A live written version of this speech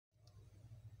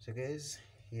So guys,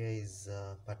 here is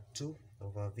part 2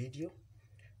 of our video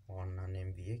on an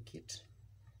MVA kit,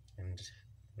 and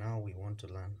now we want to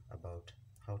learn about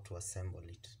how to assemble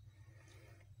it.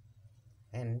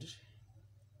 And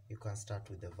you can start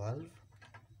with the valve.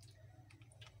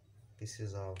 This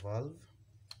is our valve.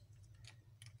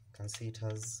 You can see it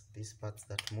has these parts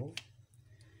that move.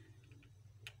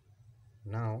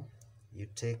 Now you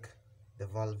take the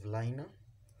valve liner.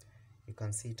 You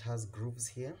can see it has grooves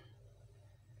here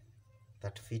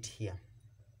that fit here.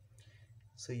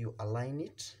 So you align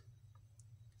it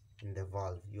in the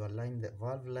valve. You align the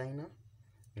valve liner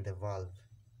in the valve.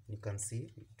 You can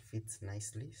see it fits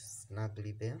nicely,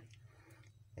 snugly there,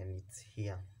 and it's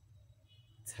here.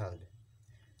 It's held.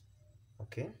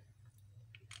 Okay.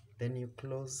 Then you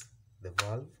close the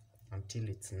valve until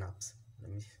it snaps.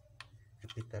 Let me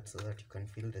repeat that so that you can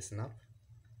feel the snap.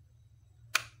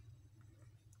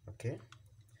 Okay.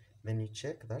 Then you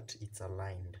check that it's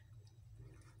aligned.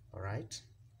 Alright,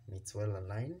 it's well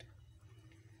aligned.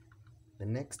 The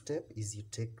next step is you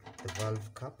take the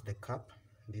valve cap, the cap,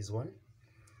 this one.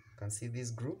 You can see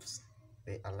these grooves,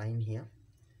 they align here.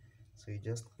 So you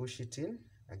just push it in.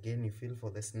 Again, you feel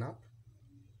for the snap,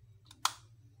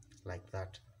 like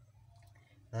that.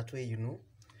 That way you know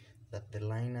that the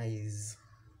liner is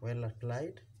well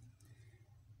applied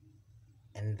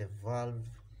and the valve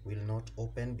will not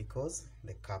open because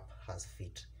the cap has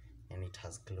fit and it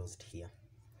has closed here.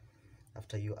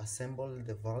 After you assemble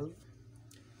the valve,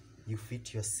 you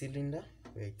fit your cylinder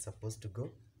where it's supposed to go,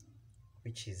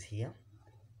 which is here.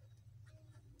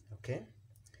 Okay,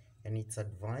 and it's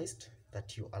advised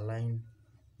that you align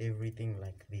everything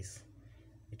like this.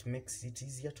 It makes it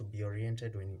easier to be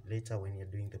oriented later when you're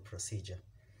doing the procedure.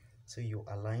 So you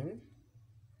align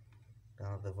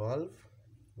the valve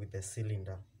with the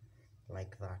cylinder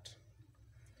like that.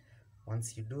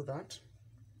 Once you do that,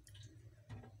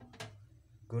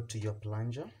 go to your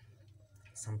plunger.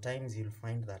 Sometimes you'll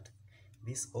find that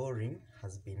this O-ring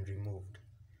has been removed.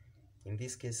 In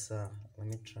this case, let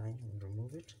me try and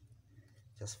remove it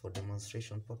just for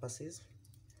demonstration purposes.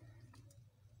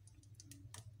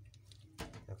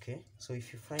 Okay, so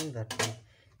if you find that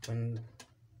when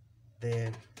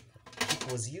the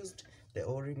kit was used, the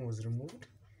O-ring was removed,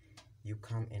 you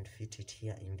come and fit it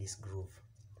here in this groove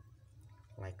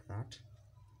like that,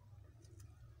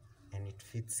 and it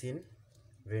fits in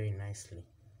very nicely.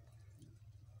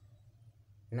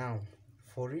 Now,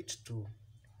 for it to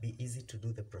be easy to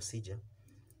do the procedure,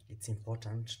 it's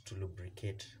important to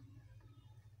lubricate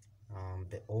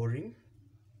the O-ring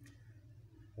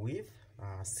with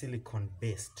silicone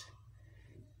based.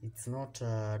 It's not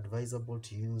advisable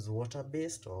to use water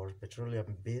based or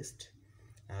petroleum based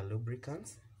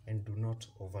lubricants, and do not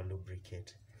over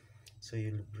lubricate. So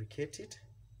you lubricate it,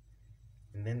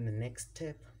 and then the next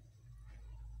step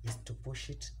is to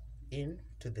push it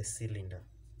into the cylinder.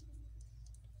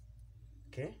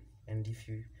 Okay, and if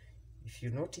you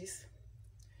notice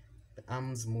the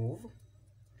arms move,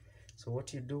 so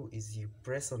what you do is you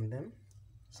press on them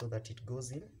so that it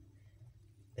goes in,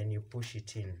 then you push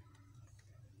it in.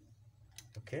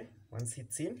 Okay, once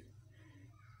it's in,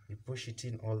 you push it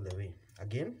in all the way.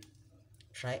 Again,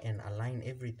 try and align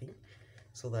everything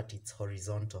so that it's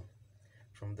horizontal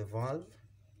from the valve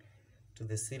to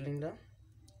the cylinder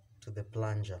to the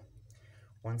plunger.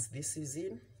 Once this is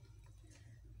in,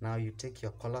 now you take your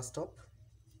collar stop.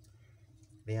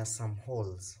 There are some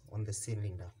holes on the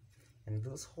cylinder, and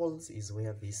those holes is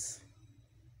where these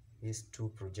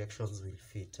two projections will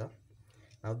fit.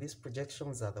 Now these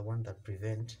projections are the ones that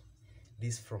prevent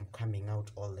this from coming out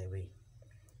all the way.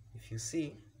 If you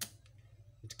see,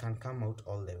 it can come out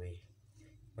all the way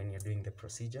when you're doing the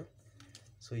procedure.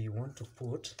 So you want to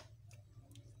put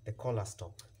the collar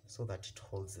stop so that it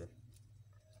holds them.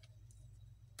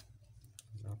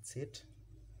 That's it.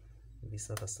 This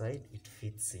other side, it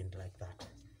fits in like that.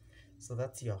 So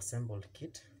that's your assembled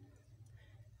kit.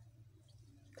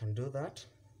 You can do that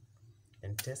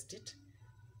and test it,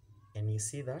 and you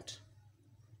see that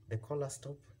the collar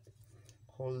stop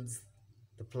holds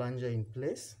the plunger in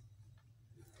place,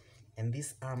 and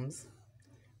these arms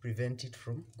prevent it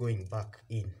from going back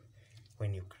in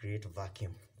when you create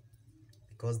vacuum,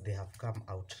 because they have come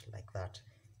out like that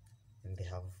and they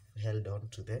have held on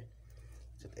to the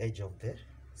edge of the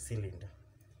cylinder.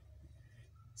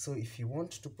 So if you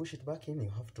want to push it back in, you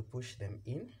have to push them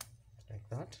in like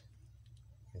that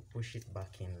and push it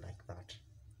back in like that.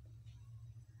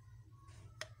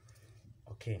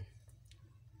 Okay,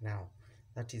 now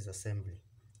that is assembly.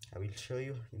 I will show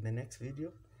you in the next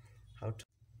video how to.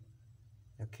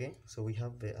 Okay, so we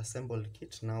have the assembled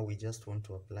kit. Now we just want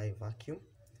to apply vacuum,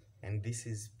 and this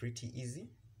is pretty easy.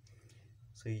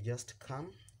 So you just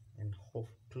come and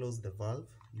close the valve,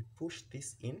 you push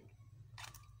this in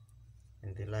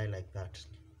and they lie like that.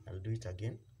 I'll do it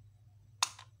again.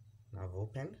 Now I've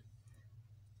opened,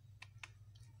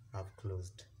 I've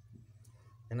closed.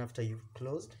 Then after you've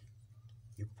closed,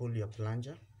 you pull your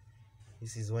plunger.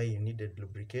 This is why you needed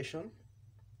lubrication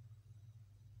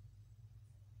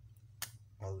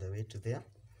all the way to there.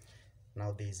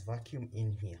 Now there is vacuum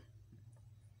in here.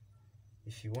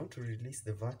 If you want to release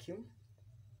the vacuum,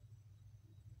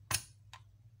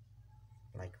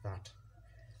 like that.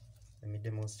 Let me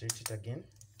demonstrate it again.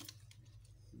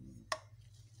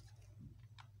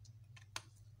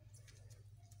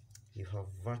 You have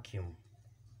vacuum.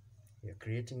 You're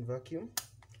creating vacuum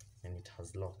and it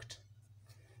has locked.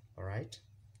 Alright.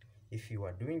 If you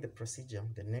are doing the procedure,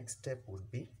 the next step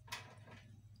would be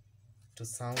to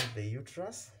sound the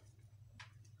uterus,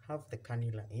 have the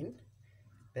cannula in,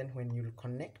 then when you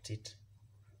connect it,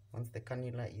 once the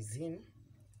cannula is in, you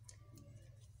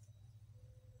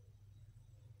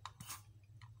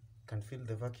can feel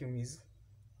the vacuum is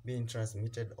being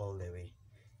transmitted all the way,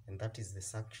 and that is the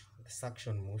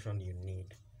suction motion you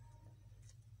need.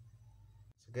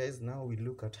 So guys, now we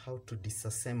look at how to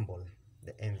disassemble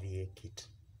the MVA kit,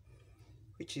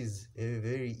 which is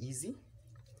very easy.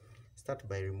 Start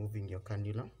by removing your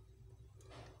cannula.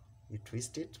 You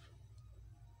twist it.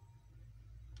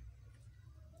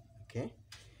 Okay,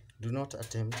 do not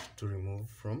attempt to remove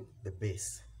from the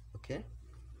base. Okay,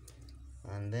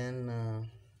 and then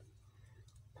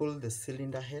pull the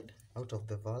cylinder head out of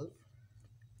the valve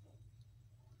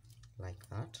like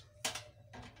that.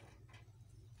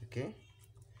 Okay,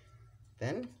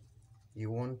 then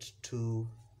you want to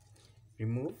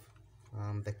remove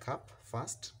the cap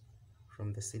first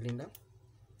from the cylinder,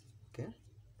 okay,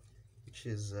 which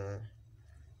is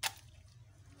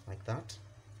like that.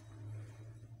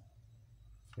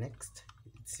 Next,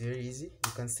 it's very easy.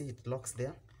 You can see it locks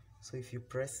there. So if you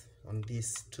press on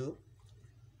these two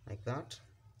like that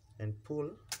and pull,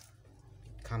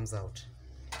 it comes out.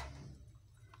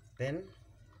 Then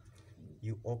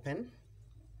you open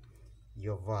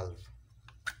your valve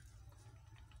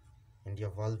and your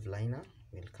valve liner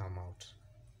will come out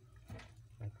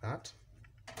like that.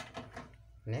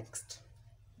 Next,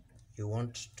 you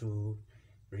want to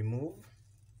remove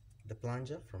the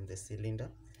plunger from the cylinder,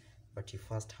 but you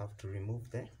first have to remove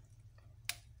the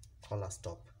collar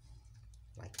stop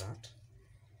like that.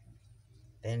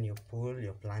 Then you pull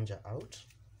your plunger out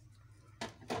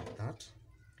like that,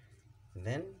 and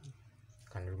then you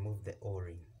can remove the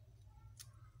O-ring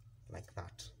like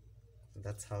that.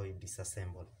 That's how you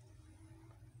disassemble.